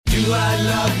Do I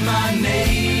love my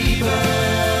neighbor?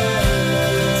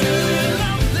 Do you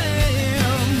love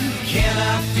them? Can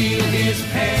I feel his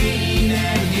pain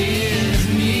and his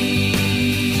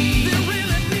need? They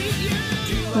really need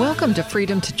you. Welcome to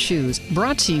Freedom to Choose,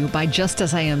 brought to you by Just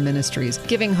As I Am Ministries,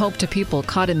 giving hope to people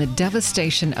caught in the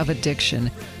devastation of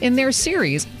addiction. In their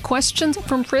series, Questions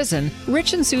from Prison,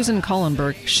 Rich and Susan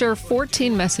Collenberg share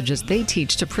 14 messages they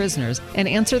teach to prisoners and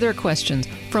answer their questions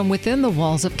from within the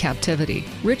walls of captivity.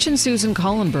 Rich and Susan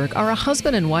Collenberg are a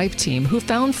husband and wife team who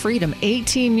found freedom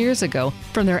 18 years ago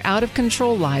from their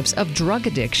out-of-control lives of drug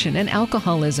addiction and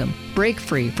alcoholism. Break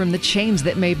free from the chains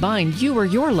that may bind you or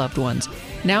your loved ones.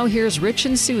 Now here's Rich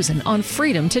and Susan on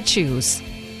Freedom to Choose.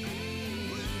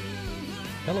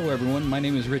 Hello, everyone. My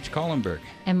name is Rich Collenberg.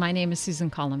 And my name is Susan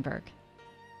Collenberg.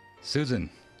 Susan,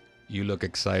 you look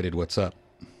excited. What's up?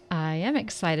 I am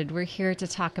excited. We're here to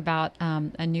talk about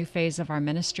a new phase of our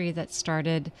ministry that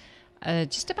started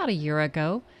just about a year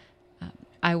ago.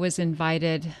 I was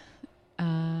invited,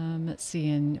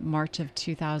 in March of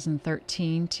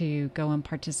 2013 to go and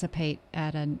participate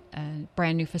at a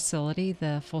brand new facility,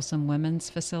 the Folsom Women's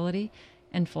Facility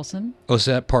in Folsom. Oh, is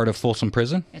that part of Folsom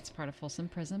Prison? It's part of Folsom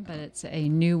Prison, but it's a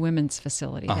new women's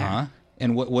facility there.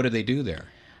 And what do they do there?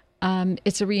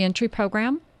 It's a reentry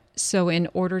program. So in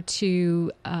order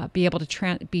to be able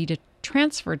to be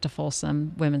transferred to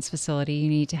Folsom Women's Facility, you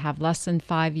need to have less than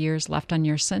 5 years left on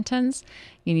your sentence.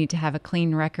 You need to have a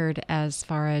clean record as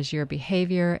far as your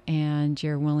behavior and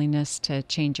your willingness to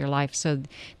change your life. So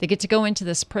they get to go into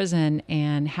this prison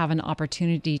and have an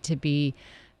opportunity to be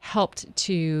helped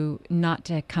to not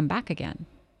to come back again.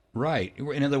 Right.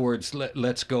 In other words,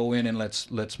 let's go in and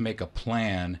let's make a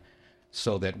plan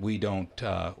so that we don't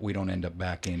end up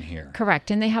back in here.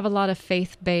 Correct. And they have a lot of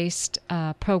faith-based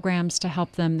programs to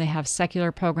help them. They have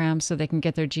secular programs so they can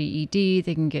get their GED.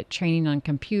 They can get training on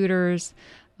computers.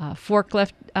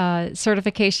 Forklift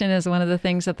certification is one of the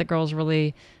things that the girls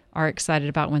really are excited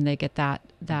about when they get that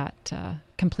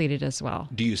completed as well.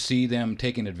 Do you see them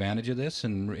taking advantage of this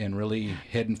and really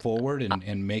heading forward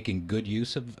and making good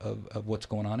use of what's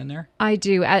going on in there? I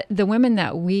do. The women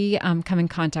that we come in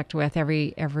contact with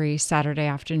every Saturday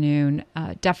afternoon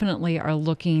definitely are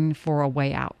looking for a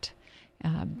way out.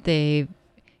 They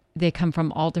come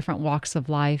from all different walks of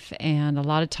life, and a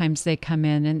lot of times they come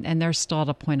in and they're still at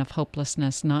a point of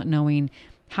hopelessness, not knowing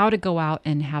how to go out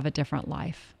and have a different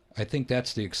life. I think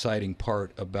that's the exciting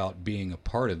part about being a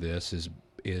part of this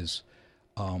is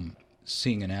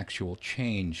seeing an actual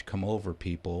change come over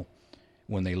people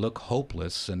when they look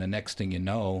hopeless, and the next thing you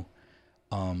know,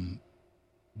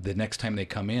 the next time they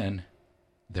come in,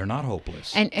 they're not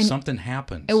hopeless. And something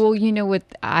happens. Well, you know what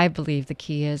I believe the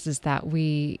key is that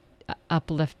we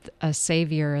uplift a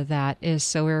Savior that is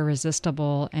so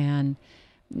irresistible, and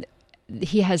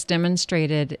He has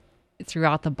demonstrated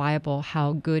throughout the Bible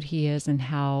how good He is and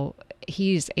how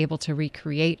He's able to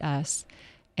recreate us,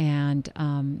 and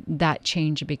that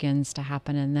change begins to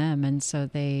happen in them. And so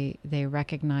they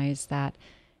recognize that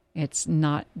it's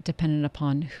not dependent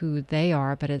upon who they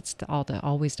are, but it's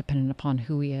always dependent upon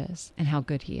who He is and how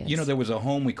good He is. You know, there was a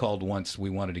home we called once. We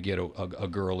wanted to get a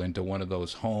girl into one of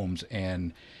those homes,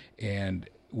 and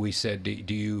we said,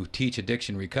 do you teach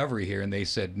addiction recovery here? And they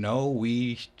said, no,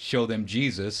 we show them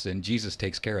Jesus, and Jesus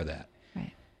takes care of that.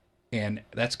 Right. And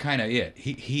that's kind of it.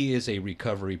 He is a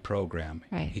recovery program.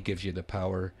 Right. He gives you the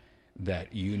power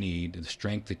that you need, the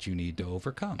strength that you need to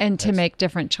overcome. And to make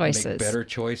different choices. Make better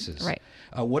choices. Right.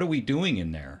 What are we doing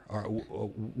in there?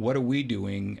 What are we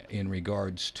doing in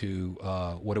regards to,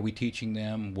 what are we teaching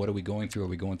them? What are we going through? Are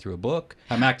we going through a book?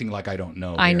 I'm acting like I don't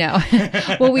know. I know.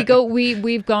 Well,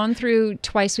 we've gone through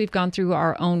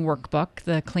our own workbook,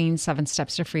 the Clean 7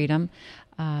 Steps to Freedom.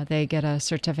 They get a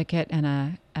certificate and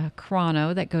a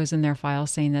chrono that goes in their file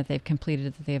saying that they've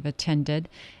completed, that they've attended.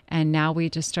 And now we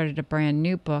just started a brand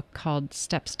new book called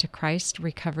Steps to Christ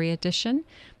Recovery Edition.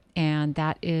 And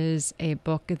that is a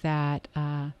book that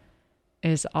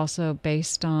is also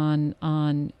based on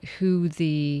who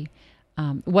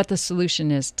what the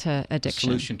solution is to addiction.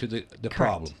 Solution to the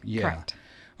problem. Yeah. Correct.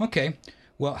 Okay.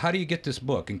 Well, how do you get this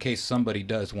book in case somebody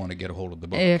does want to get a hold of the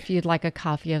book? If you'd like a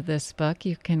copy of this book,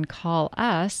 you can call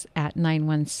us at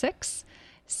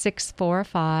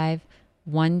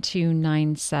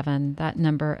 916-645-1297. That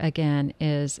number again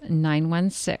is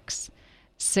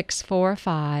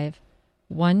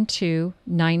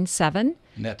 916-645-1297.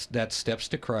 And that's Steps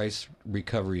to Christ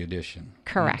Recovery Edition.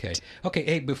 Correct. Okay.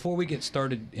 Hey, before we get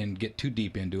started and get too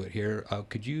deep into it here,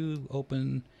 could you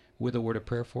open with a word of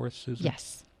prayer for us, Susan?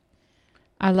 Yes.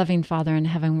 Our loving Father in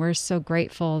heaven, we're so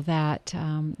grateful that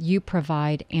you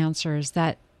provide answers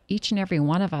that each and every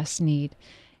one of us need.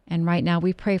 And right now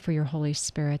we pray for your Holy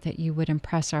Spirit that you would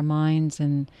impress our minds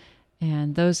and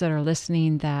those that are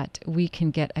listening, that we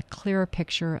can get a clearer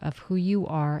picture of who you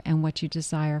are and what you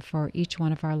desire for each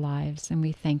one of our lives. And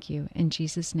we thank you. In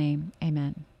Jesus' name,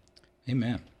 amen.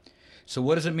 Amen. So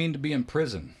what does it mean to be in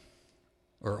prison?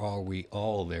 Or are we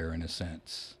all there in a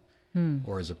sense?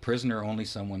 Or is a prisoner only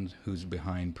someone who's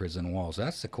behind prison walls?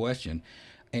 That's the question.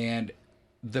 And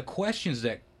the questions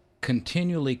that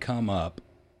continually come up,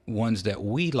 ones that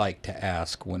we like to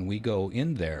ask when we go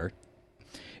in there,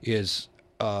 is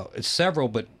several,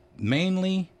 but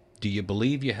mainly, do you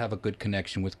believe you have a good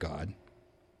connection with God?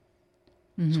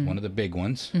 It's one of the big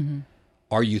ones.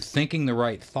 Are you thinking the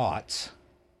right thoughts?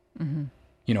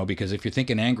 You know, because if you're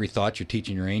thinking angry thoughts, you're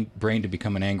teaching your brain to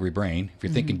become an angry brain. If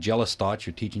you're thinking jealous thoughts,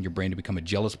 you're teaching your brain to become a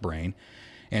jealous brain.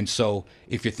 And so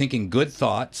if you're thinking good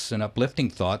thoughts and uplifting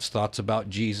thoughts, thoughts about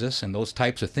Jesus and those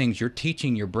types of things, you're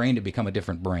teaching your brain to become a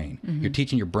different brain. You're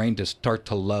teaching your brain to start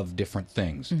to love different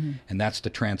things. And that's the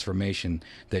transformation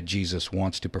that Jesus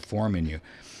wants to perform in you.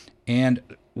 And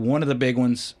one of the big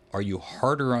ones, are you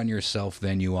harder on yourself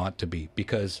than you ought to be?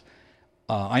 Because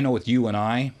I know with you and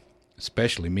I,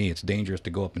 especially me, it's dangerous to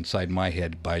go up inside my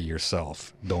head by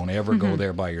yourself. Don't ever go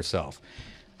there by yourself.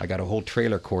 I got a whole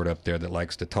trailer court up there that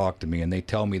likes to talk to me, and they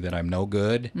tell me that I'm no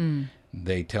good.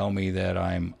 They tell me that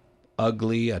I'm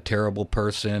ugly, a terrible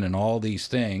person, and all these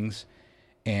things.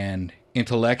 And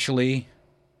intellectually,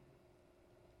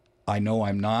 I know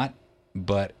I'm not,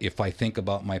 but if I think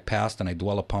about my past and I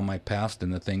dwell upon my past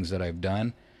and the things that I've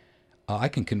done, I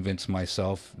can convince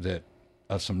myself that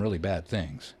of some really bad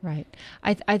things. Right.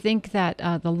 I think that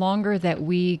the longer that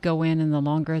we go in and the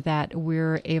longer that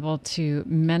we're able to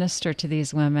minister to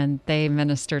these women, they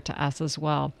minister to us as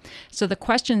well. So the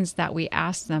questions that we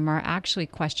ask them are actually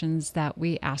questions that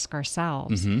we ask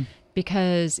ourselves.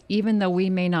 Because even though we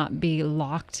may not be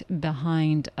locked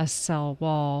behind a cell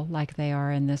wall like they are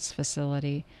in this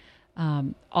facility,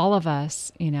 all of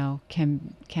us, you know,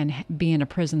 can be in a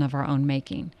prison of our own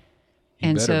making.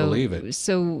 You better believe it.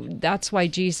 So that's why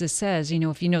Jesus says, you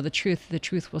know, if you know the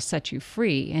truth will set you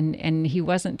free. And he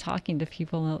wasn't talking to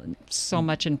people so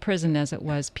much in prison as it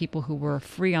was people who were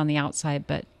free on the outside,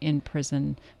 but in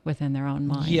prison within their own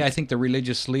minds. Yeah, I think the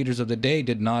religious leaders of the day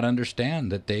did not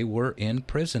understand that they were in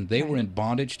prison. They were in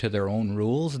bondage to their own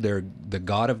rules. They're the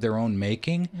God of their own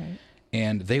making,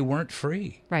 and they weren't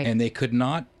free. And they could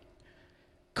not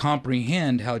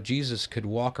comprehend how Jesus could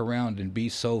walk around and be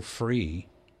so free.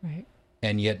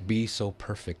 And yet be so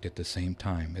perfect at the same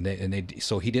time.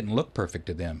 So he didn't look perfect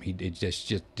to them. It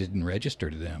just didn't register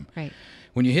to them.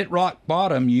 When you hit rock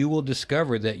bottom, you will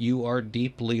discover that you are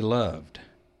deeply loved.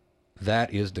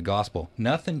 That is the gospel.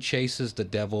 Nothing chases the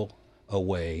devil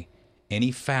away any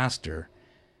faster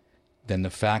than the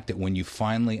fact that when you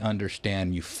finally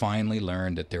understand, you finally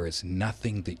learn that there is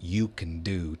nothing that you can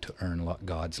do to earn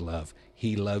God's love.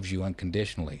 He loves you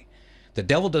unconditionally. The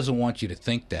devil doesn't want you to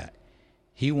think that.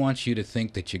 He wants you to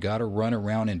think that you got to run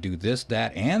around and do this,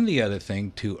 that, and the other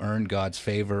thing to earn God's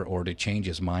favor or to change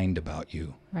his mind about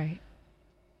you.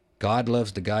 God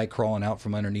loves the guy crawling out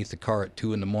from underneath the car at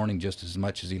 2 a.m. just as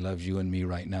much as he loves you and me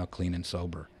right now, clean and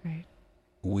sober.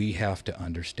 We have to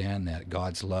understand that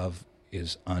God's love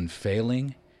is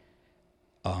unfailing.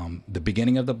 The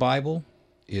beginning of the Bible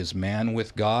is man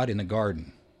with God in the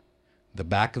garden. The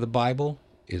back of the Bible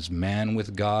is man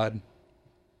with God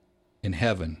in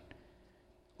heaven.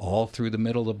 All through the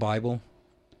middle of the Bible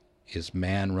is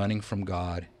man running from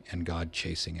God and God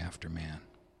chasing after man.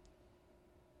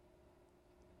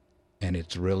 And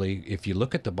it's really, if you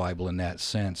look at the Bible in that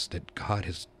sense, that God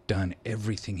has done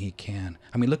everything he can.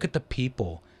 I mean, look at the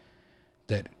people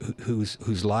that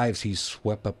whose lives he's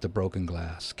swept up the broken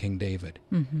glass. King David.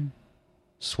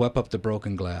 Swept up the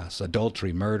broken glass.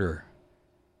 Adultery, murder.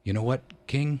 You know what,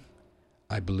 King?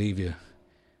 I believe you.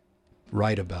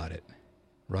 Write about it.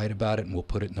 Write about it and we'll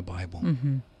put it in the Bible.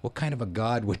 What kind of a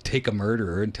God would take a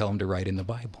murderer and tell him to write in the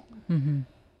Bible?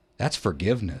 That's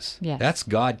forgiveness. That's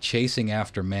God chasing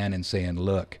after man and saying,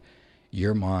 look,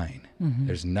 you're mine.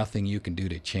 There's nothing you can do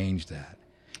to change that.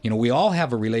 You know, we all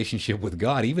have a relationship with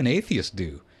God. Even atheists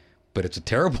do. But it's a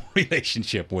terrible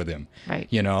relationship with him.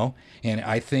 You know? And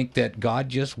I think that God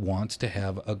just wants to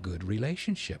have a good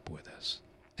relationship with us.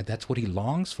 And that's what he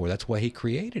longs for. That's why he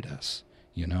created us.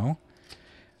 You know?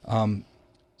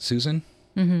 Susan,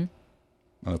 I'm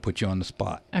going to put you on the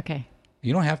spot. Okay.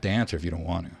 You don't have to answer if you don't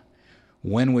want to.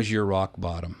 When was your rock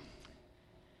bottom?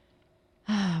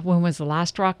 When was the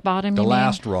last rock bottom? The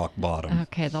last rock bottom.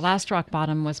 Okay, the last rock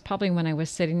bottom was probably when I was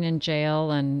sitting in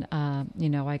jail and, you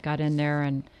know, I got in there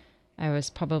and I was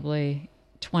probably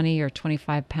 20 or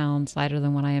 25 pounds lighter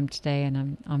than what I am today,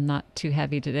 and I'm not too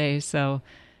heavy today. So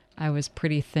I was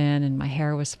pretty thin, and my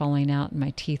hair was falling out, and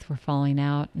my teeth were falling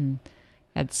out, and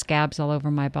had scabs all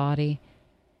over my body.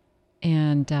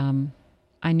 And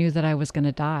I knew that I was going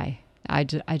to die. I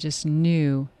just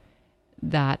knew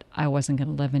that I wasn't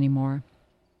going to live anymore.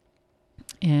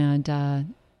 And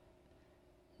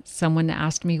someone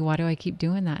asked me, why do I keep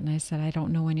doing that? And I said, I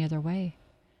don't know any other way.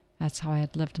 That's how I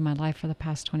had lived my life for the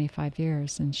past 25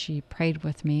 years. And she prayed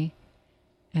with me.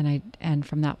 And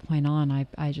from that point on,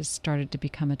 I just started to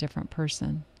become a different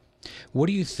person. What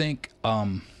do you think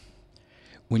when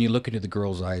you look into the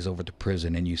girl's eyes over at the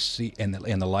prison and you see, and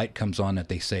the light comes on, that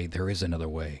they say there is another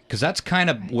way? Because that's kind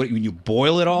of what, when you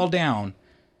boil it all down,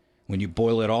 when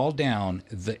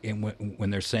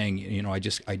they're saying, you know,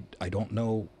 I don't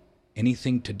know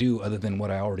anything to do other than what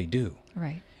I already do.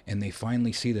 Right. And they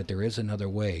finally see that there is another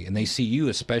way. And they see you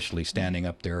especially standing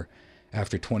up there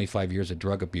after 25 years of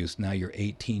drug abuse. Now you're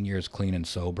 18 years clean and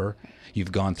sober.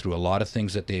 You've gone through a lot of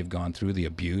things that they've gone through, the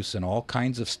abuse and all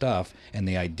kinds of stuff. And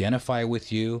they identify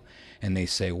with you and they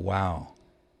say, wow,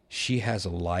 she has a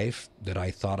life that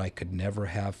I thought I could never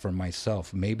have for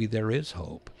myself. Maybe there is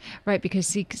hope. Right, because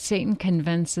see, Satan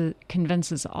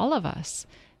convinces all of us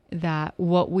that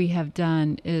what we have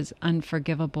done is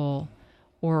unforgivable,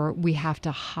 or we have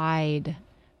to hide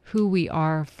who we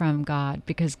are from God,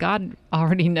 because God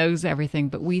already knows everything,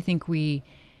 but we think we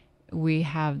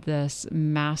have this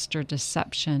master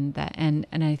deception that, and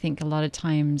I think a lot of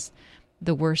times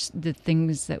the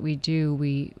things that we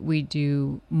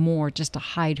do more just to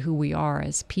hide who we are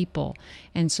as people.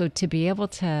 And so to be able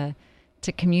to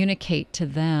communicate to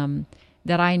them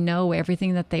that I know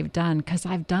everything that they've done, because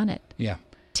I've done it. Yeah.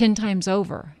 10 times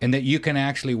over. And that you can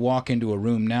actually walk into a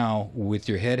room now with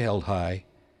your head held high,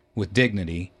 with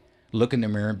dignity, look in the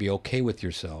mirror and be okay with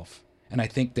yourself. And I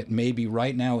think that maybe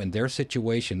right now in their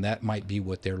situation, that might be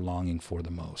what they're longing for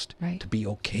the most. Right. To be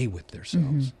okay with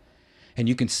themselves. Mm-hmm. And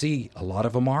you can see a lot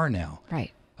of them are now.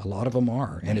 Right. A lot of them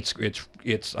are. Right. And it's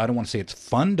I don't want to say it's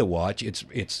fun to watch.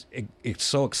 It's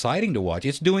so exciting to watch.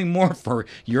 It's doing more for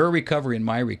your recovery and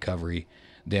my recovery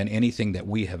than anything that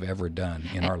we have ever done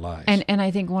in our lives. And I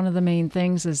think one of the main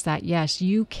things is that, yes,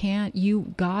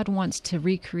 God wants to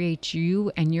recreate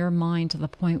you and your mind to the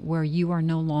point where you are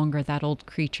no longer that old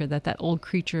creature, that old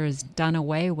creature is done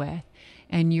away with,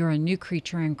 and you're a new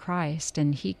creature in Christ,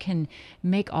 and He can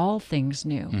make all things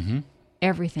new. Mm-hmm.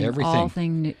 Everything.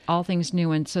 All things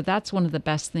new. And so that's one of the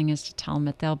best things, is to tell them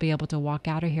that they'll be able to walk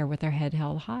out of here with their head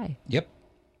held high.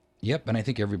 Yep, and I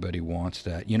think everybody wants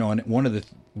that. You know, and one of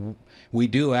we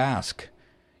do ask,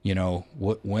 you know,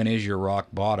 when is your rock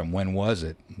bottom? When was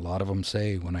it? A lot of them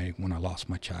say, when I lost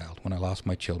my child, when I lost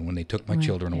my children, when they took my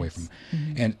children away from me.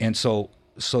 Mm-hmm. And so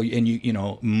you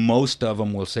know, most of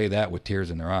them will say that with tears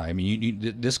in their eye. I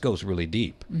mean, this goes really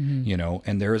deep, mm-hmm. you know,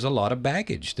 and there is a lot of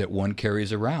baggage that one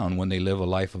carries around when they live a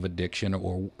life of addiction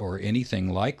or anything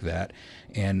like that.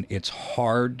 And it's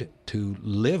hard to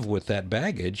live with that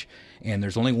baggage. And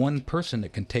there's only one person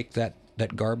that can take that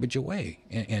garbage away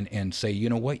and say, you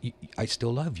know what, I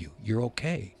still love you. You're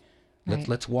okay. Right.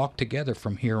 Let's walk together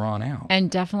from here on out. And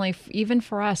definitely, even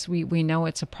for us, we know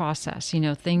it's a process. You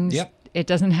know, things. Yep. It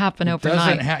doesn't happen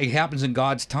overnight. It happens in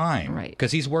God's time. Right.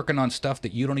 Because He's working on stuff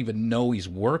that you don't even know He's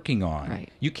working on. Right.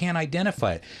 You can't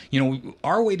identify it. You know,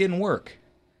 our way didn't work.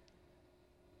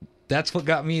 That's what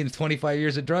got me in 25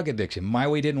 years of drug addiction. My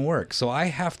way didn't work. So I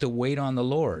have to wait on the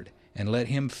Lord and let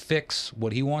Him fix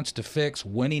what He wants to fix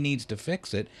when He needs to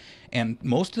fix it. And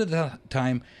most of the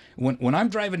time, when I'm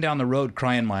driving down the road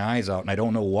crying my eyes out and I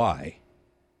don't know why,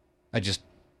 I just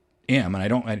am, and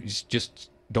I just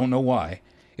don't know why.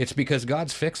 It's because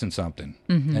God's fixing something,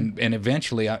 mm-hmm. and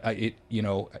eventually,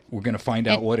 we're going to find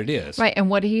out what it is. Right, and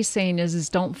what He's saying is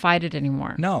don't fight it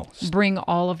anymore. No, bring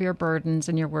all of your burdens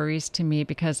and your worries to me,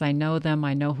 because I know them,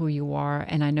 I know who you are,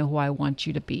 and I know who I want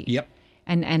you to be. Yep.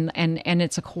 And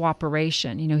it's a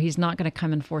cooperation. You know, He's not going to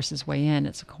come and force His way in.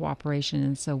 It's a cooperation,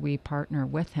 and so we partner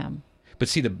with Him. But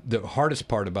see, the hardest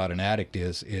part about an addict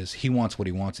is he wants what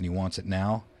he wants, and he wants it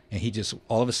now. And he just,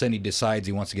 all of a sudden, he decides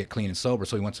he wants to get clean and sober,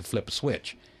 so he wants to flip a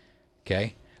switch.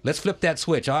 Okay? Let's flip that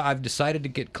switch. I've decided to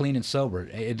get clean and sober.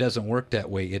 It doesn't work that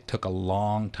way. It took a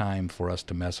long time for us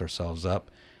to mess ourselves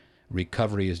up.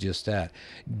 Recovery is just that.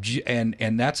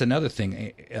 And that's another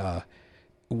thing,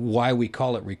 why we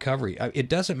call it recovery. It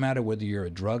doesn't matter whether you're a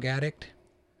drug addict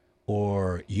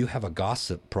or you have a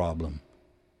gossip problem.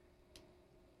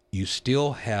 You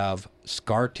still have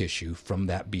scar tissue from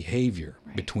that behavior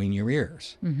between your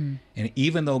ears. Mm-hmm. And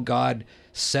even though God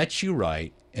sets you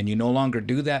right and you no longer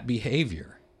do that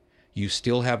behavior, you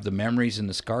still have the memories and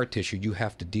the scar tissue you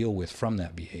have to deal with from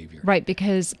that behavior. Right,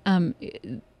 because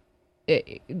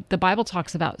the Bible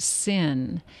talks about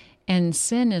sin, and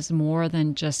sin is more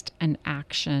than just an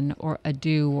action or a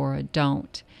do or a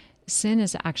don't. Sin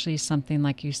is actually something,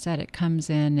 like you said, it comes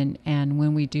in, and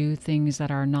when we do things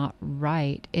that are not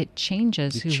right, it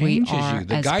changes It who changes we are you.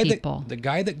 The as guy people. the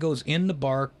guy that goes in the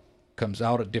bar comes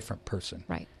out a different person.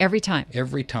 Right, every time.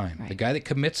 Every time. Right. The guy that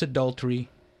commits adultery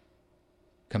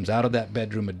comes out of that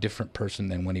bedroom a different person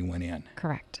than when he went in.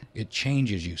 Correct. It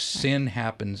changes you. Sin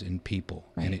happens in people,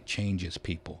 and Right. it changes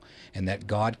people. And that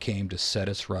God came to set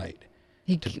us right,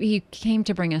 He came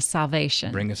to bring us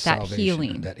salvation. bring us that salvation,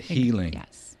 healing. that healing.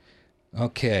 Yes.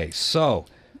 Okay, so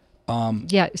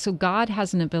Yeah, so God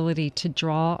has an ability to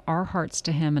draw our hearts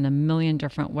to Him in a million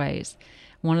different ways.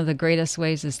 One of the greatest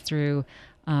ways is through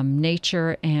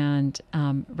nature and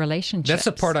relationships. that's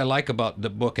the part I like about the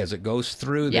book as it goes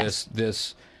through Yes.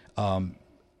 this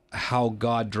how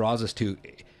God draws us to.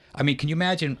 I mean, can you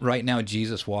imagine right now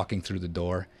Jesus walking through the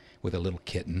door with a little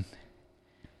kitten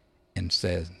and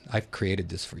says, "I've created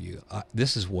this for you.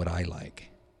 This is what I like.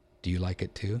 Do you like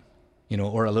it too?" You know,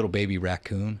 or a little baby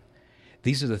raccoon.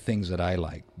 These are the things that I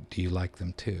like. Do you like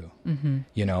them too? Mm-hmm.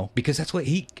 You know, because that's what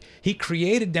he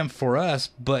created them for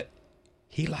us, but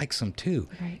he likes them too.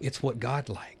 Right. It's what God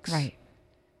likes. Right.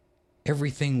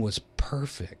 Everything was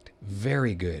perfect,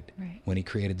 very good Right. when he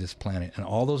created this planet. And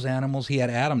all those animals, he had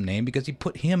Adam named because he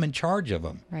put him in charge of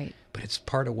them. Right. But it's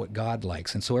part of what God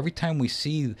likes. And so every time we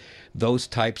see those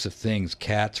types of things,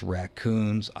 cats,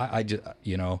 raccoons, I just,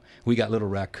 you know, we got little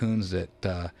raccoons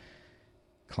that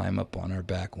climb up on our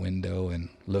back window and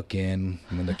look in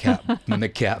when the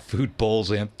cat food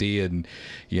bowl's empty, and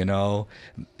you know,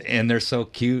 and they're so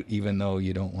cute, even though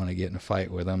you don't want to get in a fight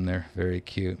with them. They're very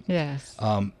cute. Yes.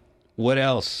 What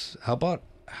else? How about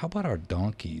our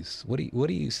donkeys? What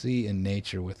do you see in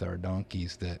nature with our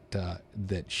donkeys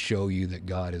that show you that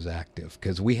God is active?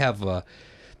 Because we have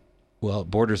well,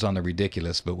 it borders on the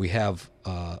ridiculous, but we have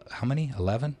how many?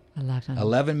 11?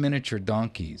 11 miniature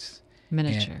donkeys.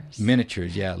 Miniatures. And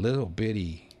miniatures, yeah, little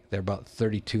bitty. They're about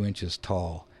 32 inches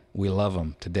tall. We love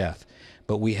them to death.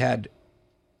 But we had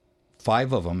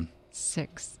 5 of them.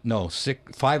 6. No,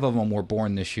 5 of them were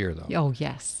born this year, though. Oh,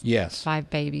 yes. Yes. 5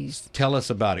 babies. Tell us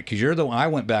about it, because you're the one. I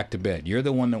went back to bed. You're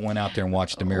the one that went out there and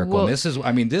watched the miracle. Well,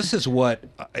 And this is what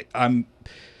I'm.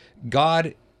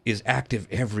 God is active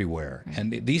everywhere,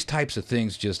 and these types of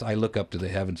things. Just I look up to the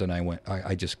heavens and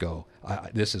I just go.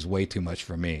 This is way too much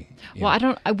for me. You Well,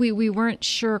 know? we weren't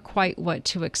sure quite what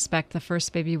to expect. The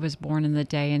first baby was born in the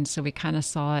day, and so we kind of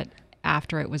saw it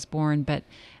after it was born. But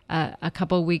a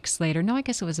couple of weeks later, no, I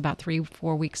guess it was about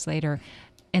 3-4 weeks later,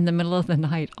 in the middle of the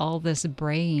night, all this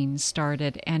braying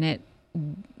started, and it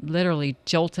literally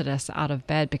jolted us out of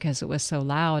bed because it was so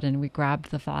loud. And we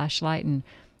grabbed the flashlight and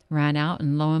ran out,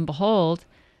 and lo and behold,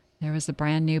 there was a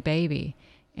brand new baby.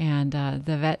 And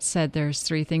the vet said there's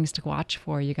 3 things to watch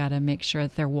for. You got to make sure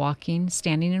that they're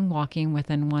standing and walking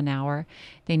within 1 hour.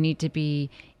 They need to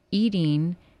be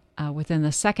eating within the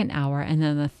 2nd hour. And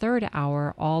then the 3rd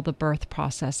hour, all the birth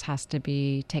process has to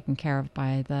be taken care of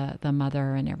by the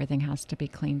mother, and everything has to be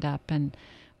cleaned up. And,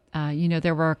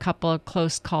 there were a couple of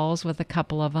close calls with a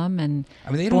couple of them. And I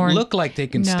mean, they don't look like they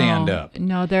can stand up.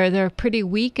 No, they're pretty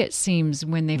weak, it seems,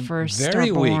 when they first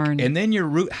Very are born. weak. And then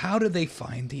how do they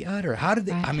find the udder? How do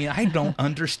they? I mean, I don't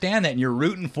understand that. And you're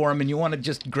rooting for them, and you want to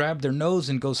just grab their nose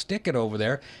and go stick it over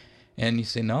there, and you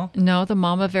say no. No, the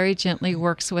mama very gently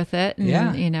works with it, and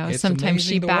Yeah, it's sometimes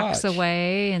she amazing to backs watch.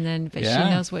 away, and then but Yeah.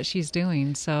 she knows what she's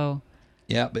doing. So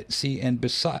Yeah, but see, and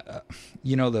beside,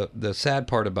 the sad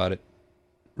part about it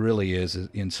really is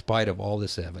in spite of all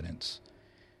this evidence,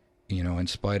 in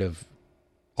spite of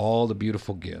all the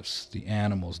beautiful gifts, the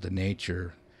animals, the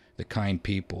nature, the kind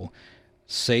people,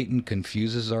 Satan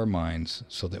confuses our minds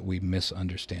so that we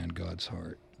misunderstand God's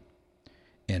heart.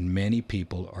 And many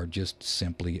people are just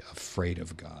simply afraid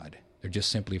of God. They're just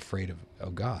simply afraid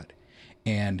of God.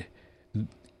 And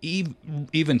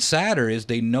even sadder is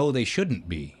they know they shouldn't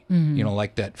be. Mm-hmm.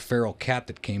 Like that feral cat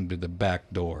that came to the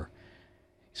back door.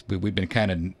 We've been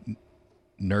kind of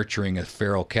nurturing a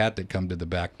feral cat that come to the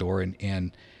back door,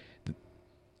 and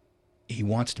he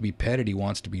wants to be petted, he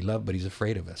wants to be loved, but he's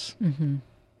afraid of us. Mm-hmm.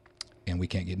 And we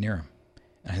can't get near him.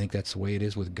 And I think that's the way it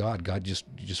is with God. God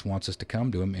just wants us to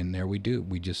come to him, and there we do.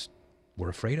 We're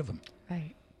afraid of him.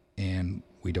 right, And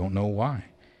we don't know why.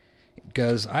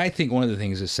 Because I think one of the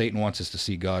things is Satan wants us to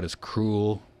see God as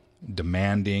cruel,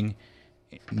 demanding,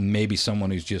 maybe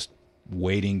someone who's just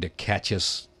waiting to catch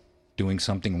us doing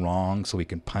something wrong so he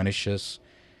can punish us.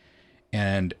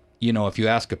 And, if you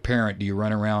ask a parent, do you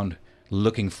run around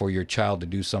looking for your child to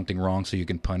do something wrong so you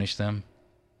can punish them?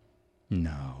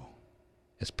 No.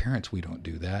 As parents, we don't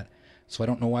do that. So I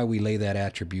don't know why we lay that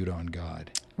attribute on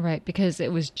God. Right, because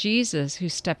it was Jesus who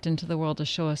stepped into the world to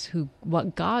show us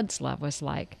what God's love was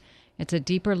like. It's a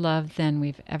deeper love than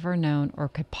we've ever known or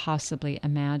could possibly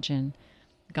imagine.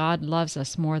 God loves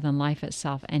us more than life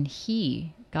itself, and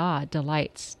God,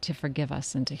 delights to forgive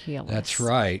us and to heal us. That's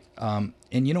right. And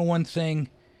you know one thing,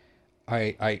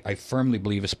 I firmly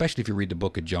believe, especially if you read the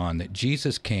book of John, that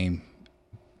Jesus came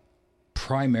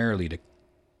primarily to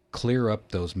clear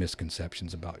up those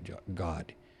misconceptions about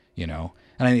God, you know.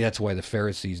 And I think that's why the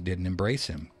Pharisees didn't embrace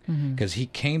him, because he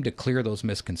came to clear those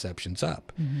misconceptions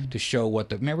up, to show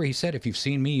remember he said, if you've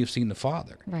seen me, you've seen the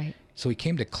Father. Right. So he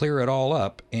came to clear it all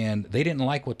up, and they didn't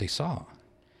like what they saw.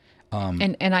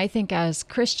 And I think as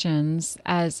Christians,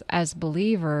 as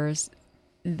believers,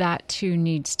 that too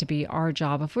needs to be our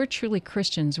job. If we're truly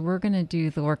Christians, we're going to do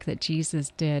the work that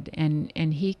Jesus did,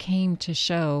 and he came to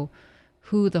show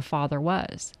who the Father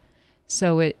was.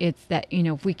 So it's that,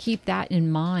 if we keep that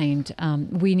in mind,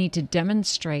 we need to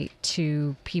demonstrate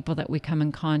to people that we come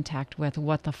in contact with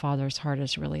what the Father's heart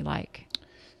is really like.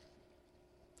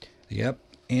 Yep.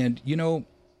 And,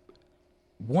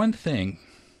 one thing,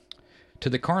 to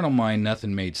the carnal mind,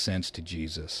 nothing made sense to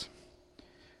Jesus.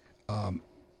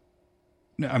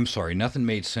 Nothing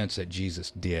made sense that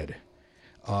Jesus did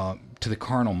to the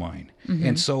carnal mind.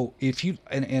 And so if you,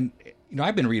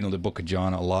 I've been reading the book of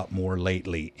John a lot more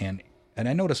lately, and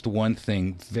I noticed one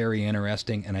thing very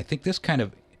interesting, and I think this kind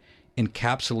of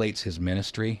encapsulates his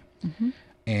ministry.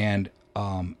 And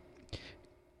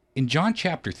in John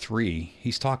chapter 3,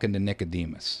 he's talking to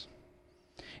Nicodemus.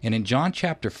 And in John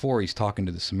chapter 4, he's talking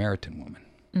to the Samaritan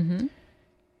woman.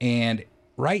 And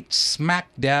right smack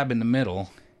dab in the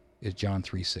middle is John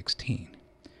 3:16.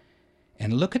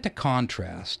 And look at the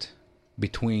contrast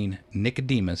between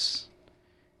Nicodemus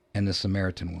and the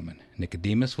Samaritan woman.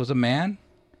 Nicodemus was a man.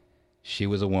 She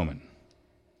was a woman.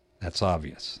 That's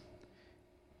obvious.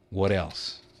 What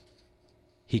else?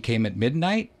 He came at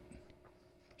midnight.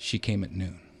 She came at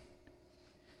noon.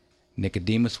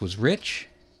 Nicodemus was rich.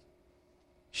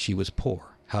 She was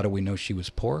poor. How do we know she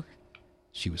was poor?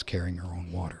 She was carrying her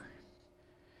own water.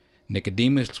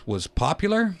 Nicodemus was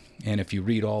popular, and if you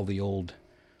read all the old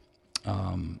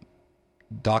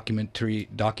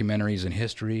documentaries in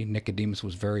history, Nicodemus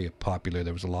was very popular.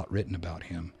 There was a lot written about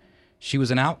him. She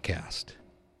was an outcast.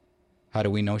 How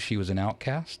do we know she was an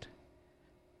outcast?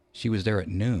 She was there at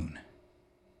noon.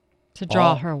 To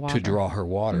draw her water. To draw her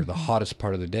water, the hottest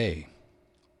part of the day.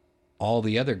 All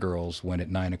the other girls went at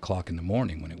 9 o'clock in the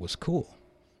morning when it was cool.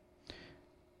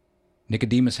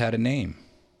 Nicodemus had a name.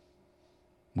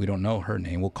 We don't know her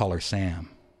name. We'll call her Sam.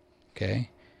 Okay?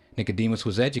 Nicodemus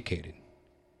was educated.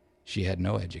 She had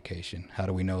no education. How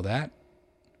do we know that?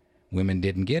 Women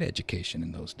didn't get education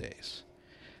in those days.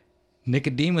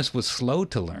 Nicodemus was slow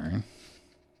to learn.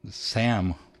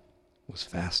 Sam was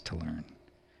fast to learn.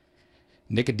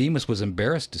 Nicodemus was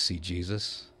embarrassed to see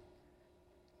Jesus.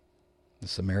 The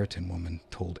Samaritan woman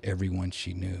told everyone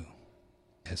she knew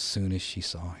as soon as she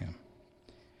saw him.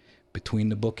 Between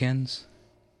the bookends,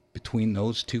 between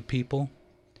those two people,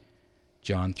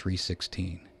 John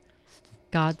 3:16.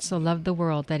 God so loved the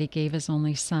world that he gave his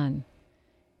only Son.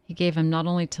 He gave him not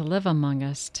only to live among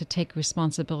us, to take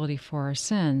responsibility for our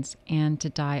sins, and to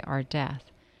die our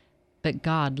death, but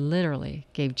God literally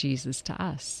gave Jesus to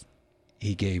us.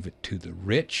 He gave it to the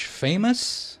rich,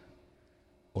 famous,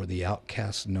 or the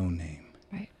outcast, no name.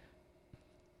 Right.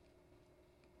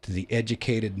 To the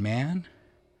educated man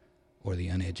or the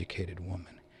uneducated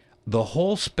woman. The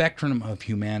whole spectrum of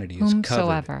humanity is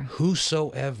covered.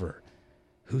 Whosoever.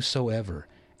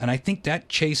 And I think that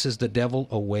chases the devil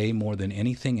away more than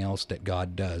anything else that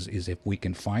God does, is if we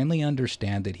can finally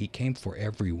understand that he came for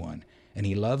everyone, and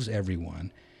he loves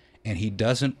everyone, and he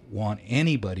doesn't want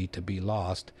anybody to be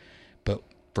lost. But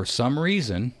for some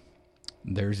reason,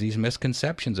 there's these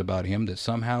misconceptions about him that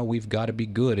somehow we've got to be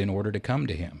good in order to come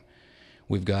to him.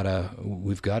 We've got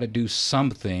to do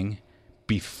something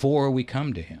before we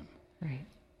come to him. Right.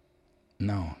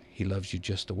 No, he loves you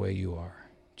just the way you are.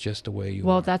 Just the way you are.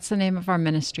 Well, that's the name of our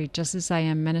ministry, Just As I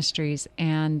Am Ministries,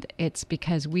 and it's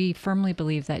because we firmly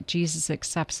believe that Jesus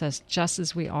accepts us just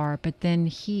as we are, but then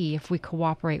he, if we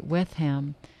cooperate with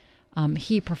him,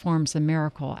 he performs a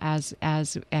miracle as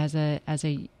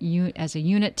a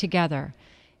unit together,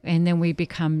 and then we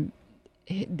become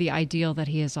the ideal that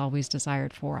he has always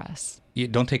desired for us. You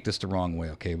don't take this the wrong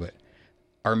way, okay? But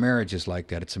our marriage is like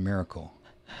that. It's a miracle.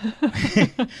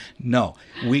 No,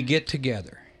 we get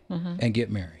together and get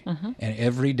married, and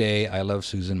every day I love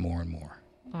Susan more and more.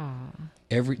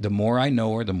 the more I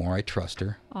know her, the more I trust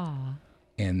her. Aw.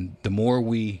 And the more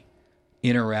we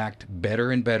interact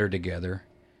better and better together.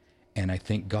 And I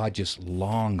think God just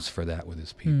longs for that with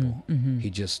his people. He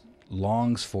just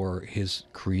longs for his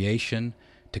creation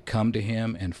to come to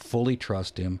him and fully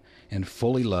trust him and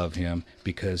fully love him,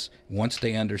 because once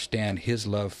they understand his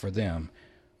love for them,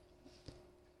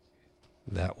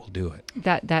 that will do it.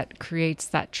 That creates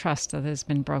that trust that has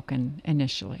been broken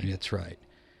initially. That's right.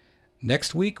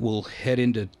 Next week, we'll head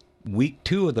into week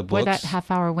 2 of the books. Boy, that half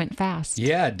hour went fast.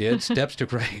 Yeah, it did. Steps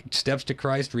to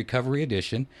Christ Recovery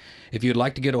Edition. If you'd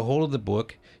like to get a hold of the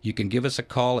book, you can give us a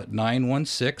call at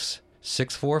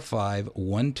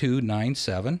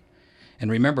 916-645-1297. And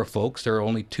remember, folks, there are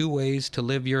only 2 ways to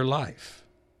live your life.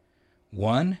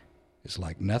 One is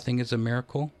like nothing is a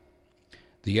miracle.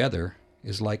 The other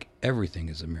is like everything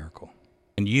is a miracle.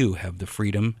 And you have the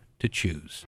freedom to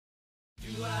choose.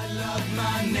 Do I love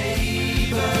my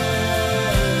neighbor?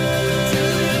 Do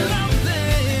you love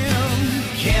them?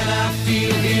 Can I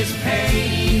feel his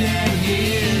pain and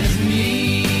his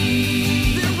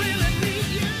need?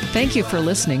 Thank you for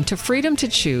listening to Freedom to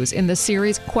Choose in the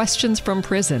series Questions from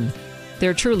Prison.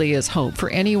 There truly is hope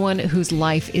for anyone whose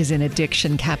life is in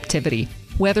addiction captivity.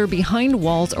 Whether behind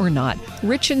walls or not,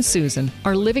 Rich and Susan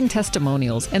are living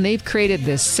testimonials, and they've created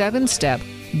this 7-step,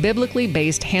 biblically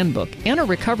based handbook and a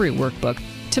recovery workbook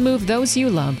to move those you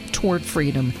love toward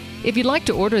freedom. If you'd like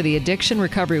to order the Addiction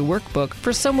Recovery Workbook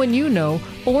for someone you know,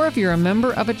 or if you're a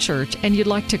member of a church and you'd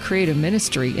like to create a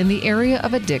ministry in the area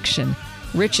of addiction,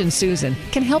 Rich and Susan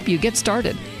can help you get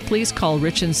started. Please call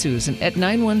Rich and Susan at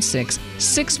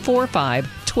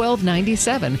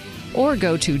 916-645-1297 or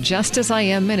go to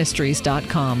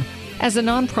justasIamministries.com. As a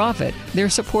nonprofit, they're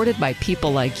supported by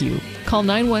people like you. Call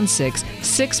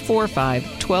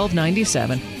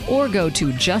 916-645-1297 or go to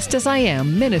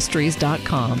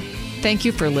justasIamministries.com. Thank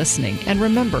you for listening, and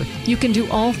remember, you can do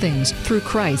all things through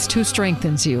Christ who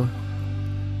strengthens you.